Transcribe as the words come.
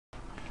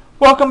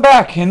Welcome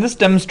back. In this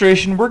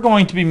demonstration, we're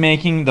going to be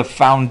making the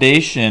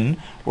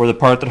foundation, or the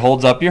part that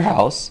holds up your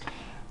house,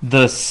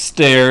 the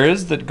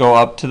stairs that go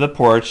up to the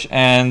porch,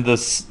 and the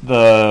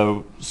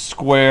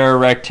square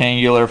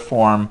rectangular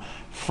form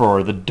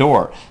for the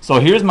door. So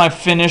here's my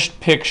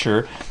finished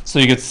picture, so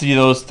you could see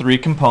those three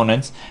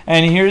components.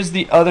 And here's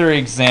the other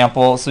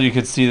example, so you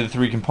could see the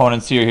three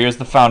components here. Here's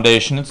the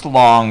foundation, it's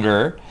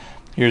longer.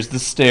 Here's the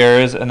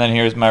stairs, and then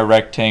here's my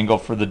rectangle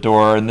for the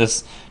door, and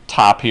this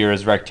top here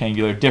is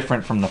rectangular,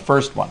 different from the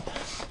first one.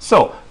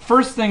 So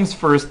first things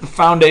first, the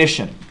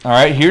foundation. All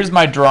right, here's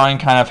my drawing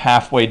kind of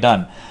halfway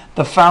done.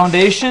 The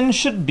foundation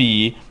should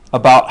be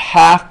about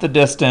half the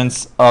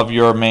distance of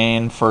your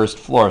main first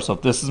floor. So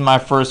if this is my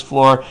first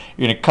floor,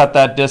 you're going to cut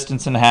that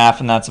distance in half,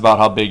 and that's about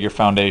how big your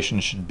foundation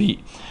should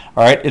be.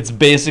 All right, it's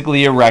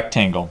basically a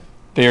rectangle.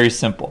 Very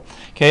simple.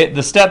 Okay,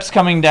 the steps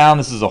coming down,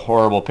 this is a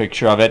horrible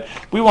picture of it.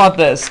 We want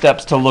the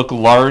steps to look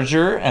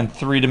larger and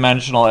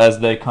three-dimensional as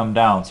they come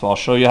down. So I'll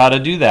show you how to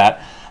do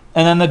that.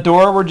 And then the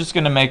door, we're just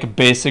going to make a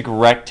basic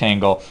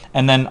rectangle.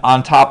 And then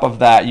on top of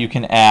that, you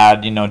can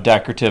add,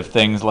 decorative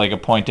things like a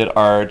pointed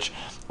arch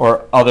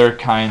or other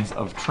kinds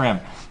of trim.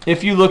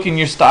 If you look in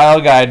your style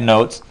guide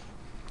notes,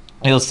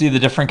 you'll see the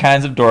different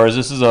kinds of doors.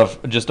 This is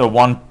just a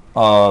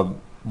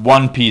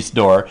one-piece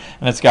door,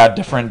 and it's got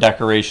different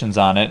decorations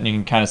on it, and you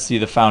can kind of see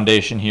the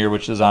foundation here,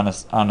 which is on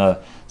a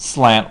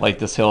slant like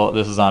this hill.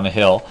 This is on a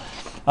hill.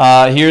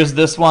 Here's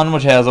this one,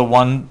 which has a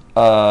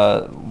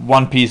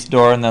one-piece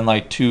door and then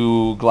like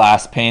two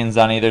glass panes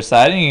on either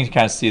side, and you can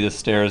kind of see the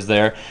stairs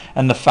there.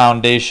 And the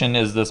foundation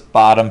is this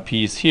bottom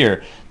piece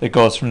here that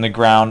goes from the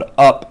ground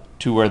up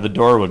to where the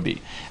door would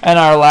be. And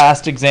our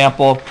last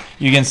example,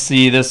 you can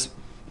see this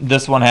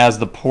one has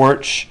the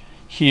porch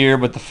here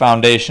with the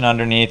foundation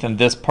underneath, and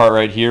this part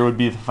right here would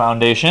be the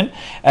foundation,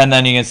 and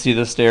then you can see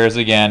the stairs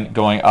again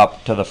going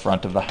up to the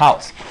front of the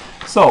house.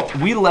 So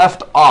we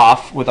left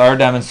off with our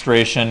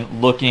demonstration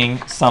looking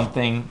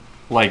something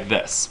like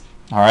this.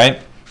 All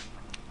right,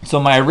 so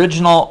my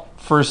original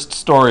first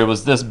story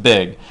was this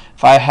big.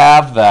 If I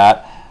have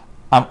that,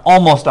 I'm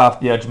almost off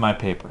the edge of my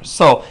paper.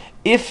 So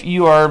if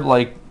you are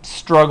like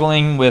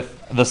struggling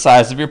with the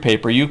size of your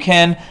paper, you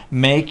can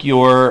make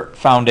your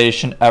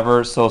foundation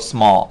ever so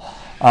small.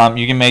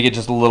 You can make it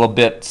just a little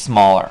bit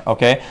smaller,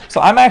 okay?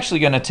 So I'm actually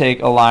going to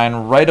take a line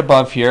right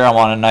above here. I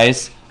want a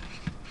nice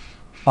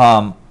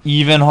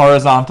even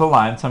horizontal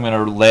line, so I'm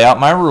going to lay out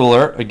my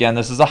ruler. Again,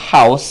 this is a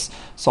house,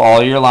 so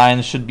all your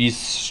lines should be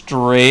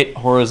straight,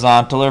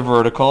 horizontal, or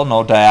vertical,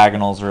 no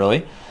diagonals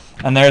really.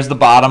 And there's the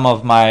bottom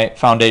of my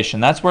foundation.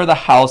 That's where the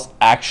house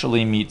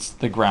actually meets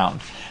the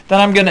ground.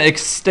 Then I'm going to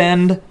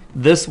extend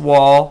this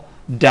wall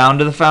down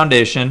to the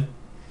foundation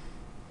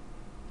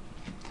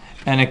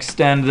and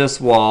extend this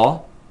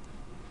wall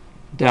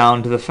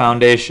down to the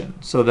foundation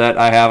so that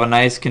I have a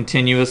nice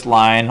continuous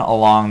line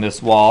along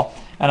this wall,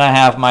 and I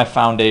have my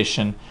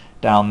foundation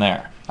down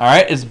there.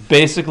 Alright, it's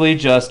basically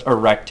just a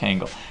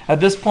rectangle. At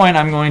this point,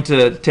 I'm going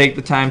to take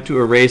the time to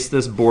erase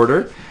this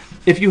border.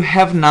 If you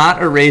have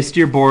not erased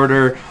your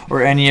border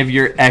or any of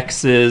your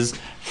X's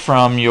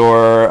from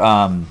your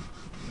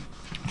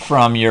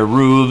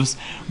roofs,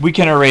 we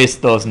can erase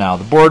those now.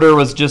 The border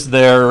was just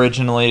there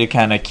originally to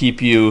kind of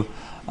keep you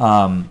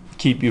from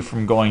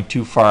going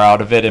too far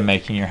out of it and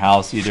making your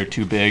house either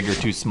too big or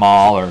too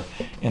small or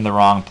in the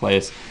wrong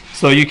place.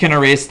 So you can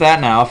erase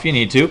that now if you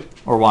need to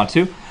or want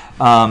to.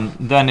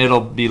 Then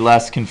it'll be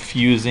less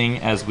confusing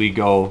as we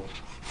go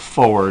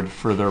forward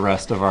for the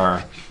rest of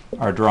our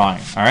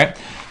drawing. All right.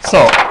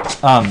 So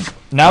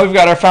now we've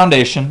got our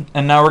foundation,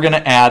 and now we're going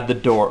to add the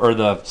door or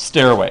the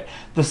stairway.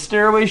 The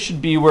stairway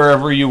should be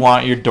wherever you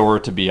want your door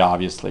to be,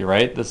 obviously,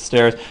 right? The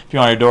stairs, if you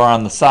want your door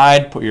on the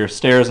side, put your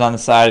stairs on the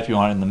side. If you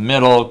want it in the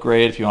middle,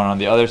 great. If you want it on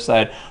the other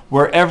side,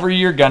 wherever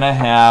you're going to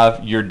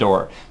have your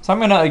door. So I'm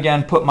going to,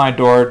 again, put my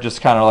door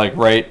just kind of like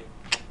right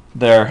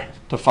there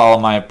to follow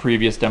my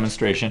previous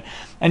demonstration.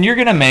 And you're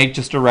going to make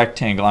just a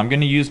rectangle. I'm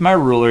going to use my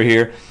ruler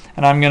here,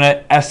 and I'm going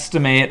to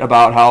estimate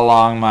about how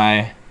long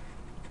my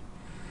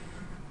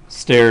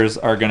stairs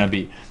are going to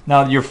be.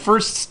 Now your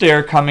first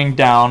stair coming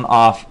down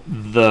off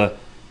the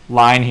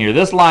line here,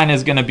 this line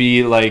is going to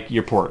be like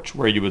your porch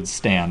where you would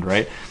stand,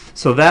 right?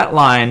 So that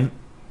line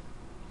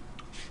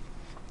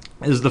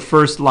is the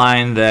first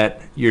line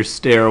that your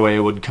stairway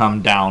would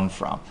come down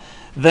from.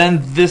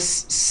 Then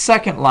this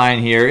second line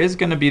here is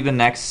going to be the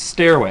next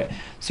stairway.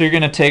 So you're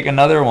going to take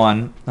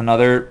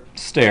another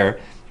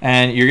stair,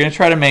 and you're going to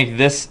try to make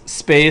this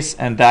space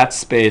and that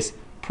space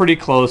pretty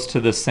close to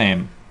the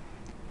same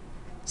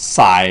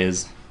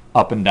size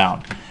up and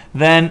down.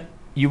 Then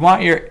you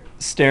want your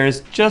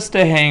stairs just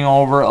to hang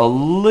over a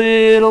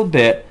little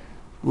bit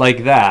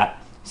like that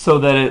so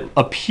that it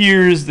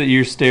appears that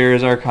your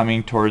stairs are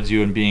coming towards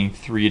you and being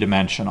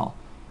three-dimensional.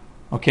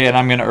 Okay, and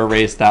I'm going to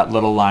erase that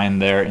little line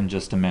there in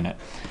just a minute.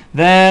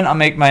 Then I'll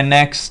make my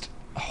next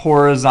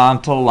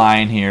horizontal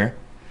line here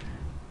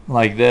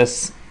like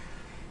this,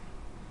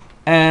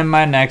 and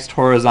my next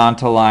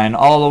horizontal line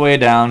all the way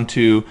down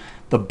to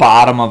the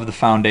bottom of the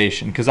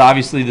foundation, because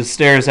obviously the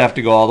stairs have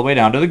to go all the way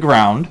down to the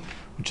ground,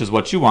 which is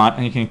what you want,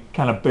 and you can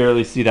kind of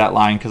barely see that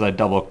line because I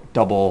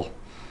double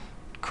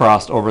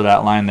crossed over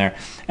that line there.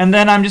 And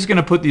then I'm just going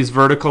to put these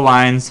vertical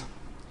lines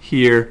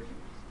here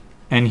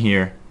and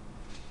here,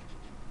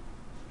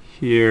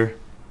 here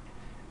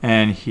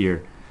and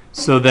here,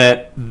 so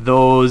that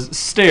those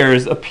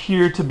stairs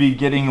appear to be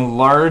getting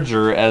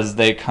larger as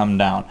they come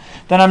down.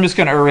 Then I'm just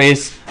going to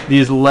erase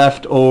these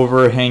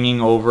leftover hanging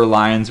over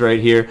lines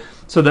right here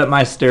so that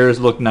my stairs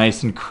look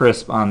nice and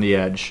crisp on the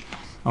edge.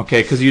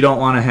 Okay, because you don't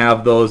want to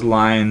have those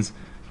lines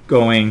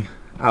going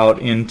out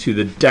into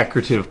the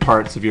decorative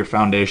parts of your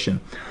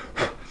foundation.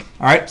 All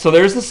right, so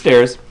there's the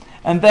stairs,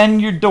 and then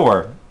your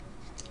door.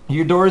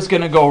 Your door is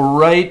going to go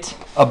right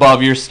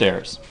above your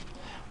stairs.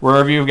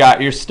 Wherever you've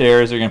got your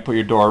stairs, you're going to put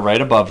your door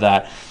right above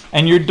that.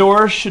 And your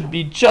door should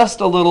be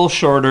just a little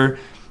shorter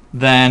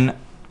than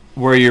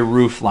where your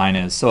roof line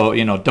is. So,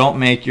 don't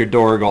make your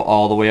door go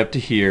all the way up to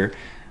here.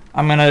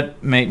 I'm going to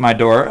make my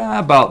door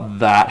about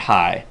that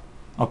high.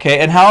 Okay,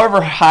 and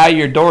however high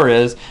your door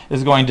is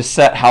going to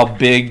set how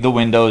big the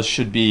windows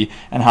should be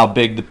and how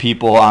big the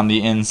people on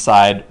the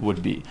inside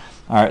would be.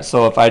 All right,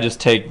 so if I just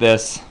take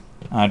this,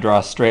 I draw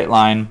a straight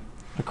line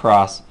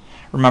across.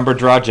 Remember,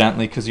 draw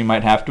gently because you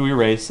might have to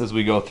erase as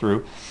we go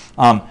through.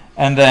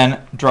 And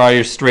then draw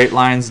your straight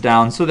lines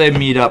down so they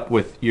meet up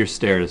with your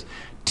stairs.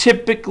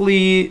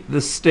 Typically,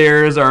 the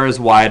stairs are as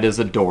wide as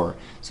a door.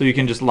 So you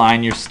can just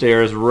line your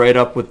stairs right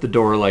up with the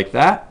door like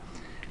that,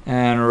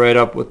 and right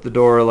up with the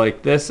door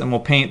like this, and we'll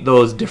paint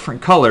those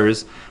different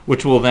colors,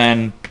 which will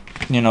then,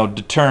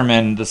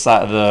 determine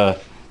the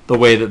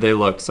way that they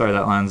look. Sorry,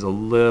 that line's a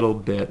little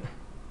bit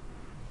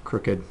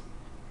crooked.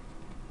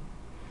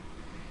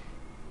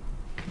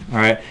 All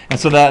right, and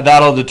so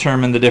that'll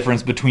determine the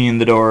difference between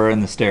the door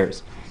and the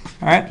stairs.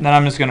 All right, then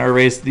I'm just going to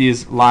erase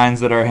these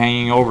lines that are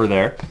hanging over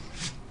there,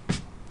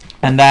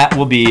 and that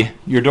will be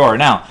your door.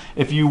 Now,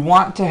 if you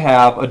want to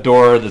have a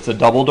door that's a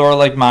double door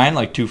like mine,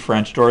 like two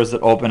French doors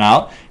that open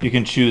out, you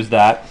can choose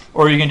that,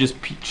 or you can just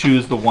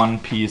choose the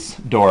one-piece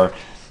door,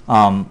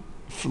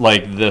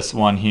 like this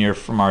one here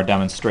from our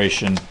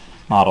demonstration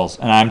models.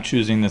 And I'm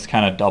choosing this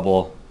kind of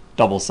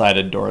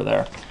double-sided door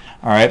there.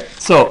 All right,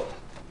 so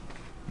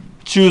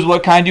choose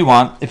what kind you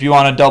want. If you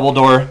want a double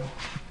door,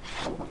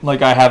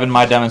 like I have in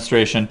my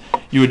demonstration,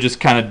 you would just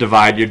kind of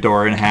divide your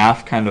door in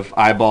half, kind of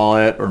eyeball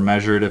it or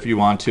measure it if you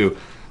want to,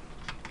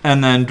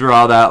 and then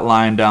draw that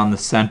line down the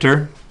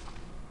center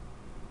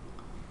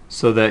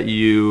so that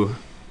you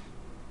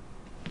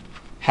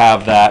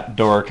have that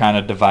door kind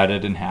of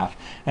divided in half.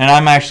 And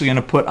I'm actually going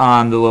to put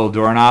on the little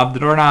doorknob. The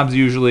doorknob's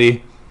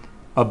usually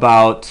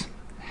about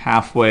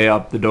halfway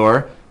up the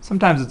door.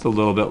 Sometimes it's a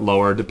little bit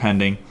lower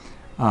depending,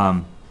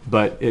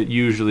 but it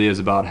usually is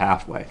about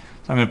halfway.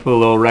 So I'm going to put a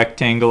little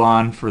rectangle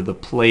on for the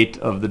plate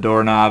of the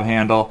doorknob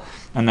handle,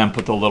 and then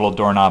put the little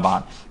doorknob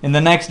on. In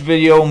the next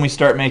video, when we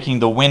start making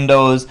the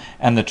windows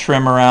and the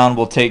trim around,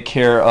 we'll take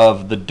care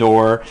of the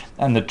door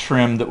and the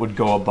trim that would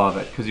go above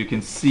it. Because you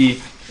can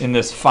see in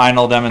this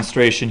final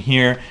demonstration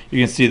here, you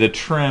can see the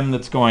trim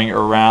that's going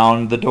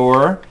around the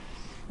door.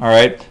 All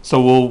right,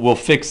 so we'll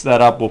fix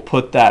that up. We'll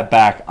put that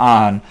back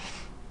on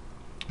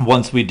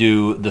once we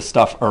do the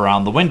stuff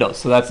around the windows.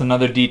 So that's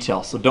another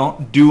detail. So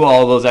don't do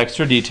all those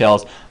extra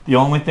details. The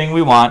only thing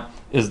we want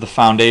is the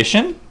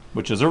foundation,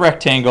 which is a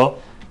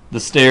rectangle, the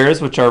stairs,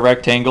 which are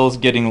rectangles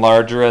getting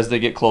larger as they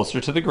get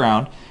closer to the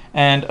ground,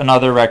 and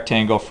another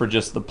rectangle for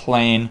just the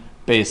plain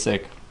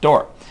basic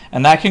door.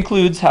 And that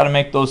concludes how to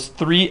make those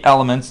 3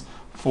 elements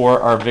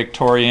for our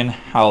Victorian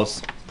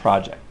house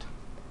project.